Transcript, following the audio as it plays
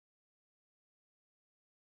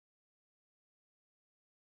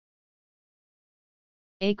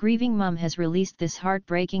A grieving mum has released this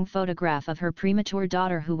heartbreaking photograph of her premature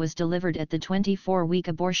daughter who was delivered at the 24-week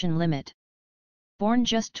abortion limit. Born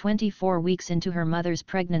just 24 weeks into her mother's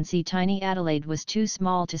pregnancy, tiny Adelaide was too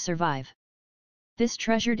small to survive. This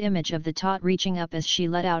treasured image of the tot reaching up as she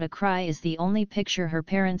let out a cry is the only picture her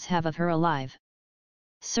parents have of her alive.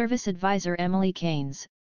 Service Advisor Emily Caines,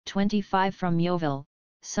 25 from Yeovil,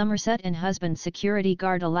 Somerset, and husband security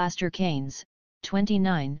guard Alastair Caines,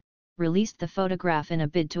 29, released the photograph in a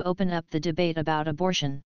bid to open up the debate about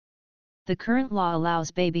abortion. The current law allows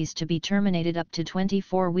babies to be terminated up to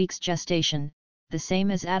 24 weeks gestation, the same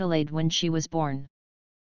as Adelaide when she was born.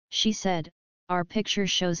 She said, "Our picture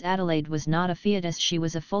shows Adelaide was not a fetus, she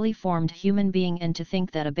was a fully formed human being, and to think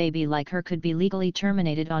that a baby like her could be legally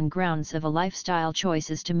terminated on grounds of a lifestyle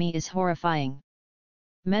choice to me is horrifying.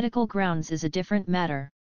 Medical grounds is a different matter.